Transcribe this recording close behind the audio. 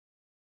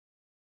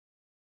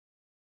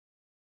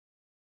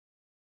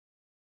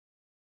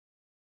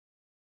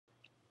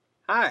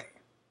Hi,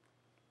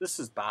 this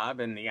is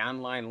Bob in the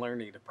Online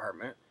Learning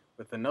Department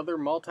with another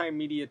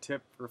multimedia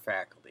tip for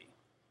faculty.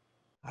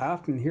 I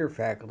often hear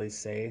faculty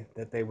say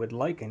that they would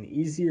like an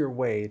easier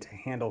way to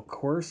handle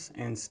course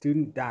and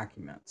student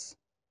documents.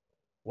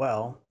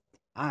 Well,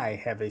 I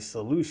have a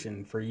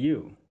solution for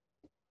you.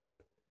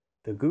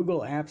 The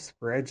Google Apps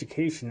for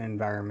Education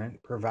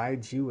environment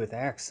provides you with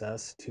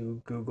access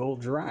to Google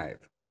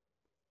Drive.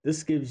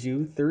 This gives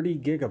you 30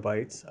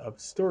 gigabytes of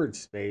storage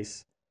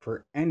space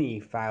for any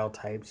file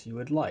types you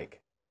would like.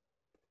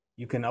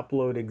 You can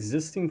upload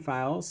existing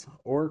files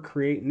or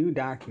create new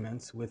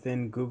documents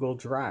within Google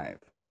Drive.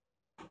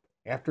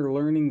 After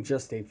learning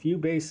just a few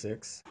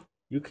basics,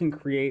 you can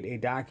create a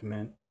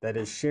document that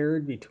is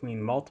shared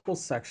between multiple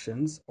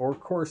sections or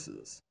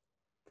courses.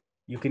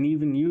 You can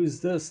even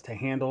use this to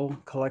handle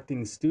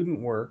collecting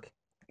student work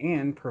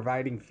and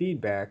providing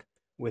feedback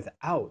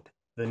without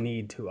the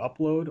need to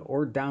upload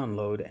or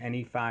download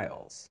any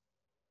files.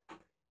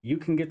 You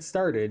can get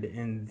started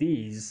in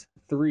these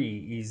 3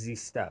 easy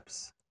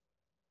steps.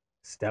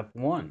 Step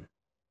 1.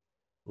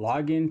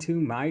 Log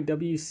into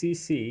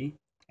MyWCC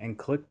and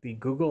click the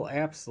Google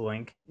Apps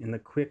link in the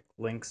Quick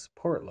Links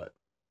portlet.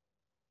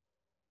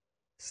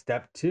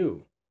 Step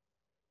 2.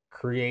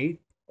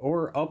 Create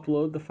or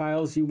upload the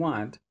files you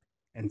want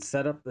and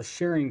set up the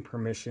sharing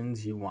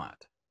permissions you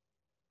want.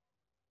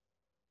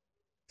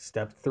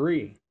 Step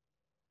 3.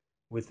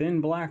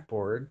 Within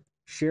Blackboard,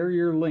 share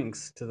your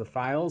links to the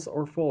files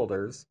or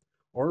folders,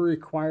 or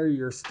require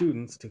your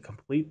students to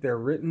complete their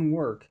written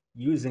work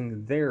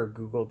using their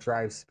Google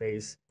Drive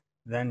space,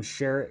 then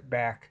share it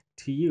back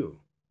to you.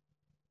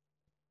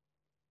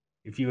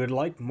 If you would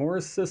like more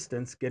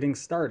assistance getting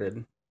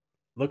started,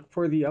 look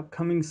for the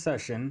upcoming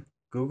session,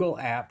 Google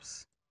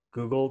Apps,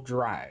 Google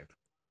Drive,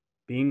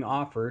 being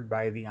offered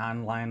by the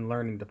Online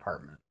Learning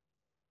Department.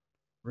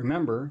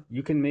 Remember,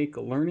 you can make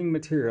learning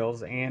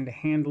materials and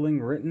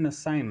handling written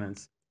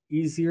assignments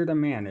easier to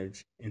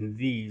manage in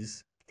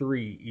these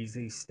 3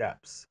 easy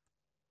steps.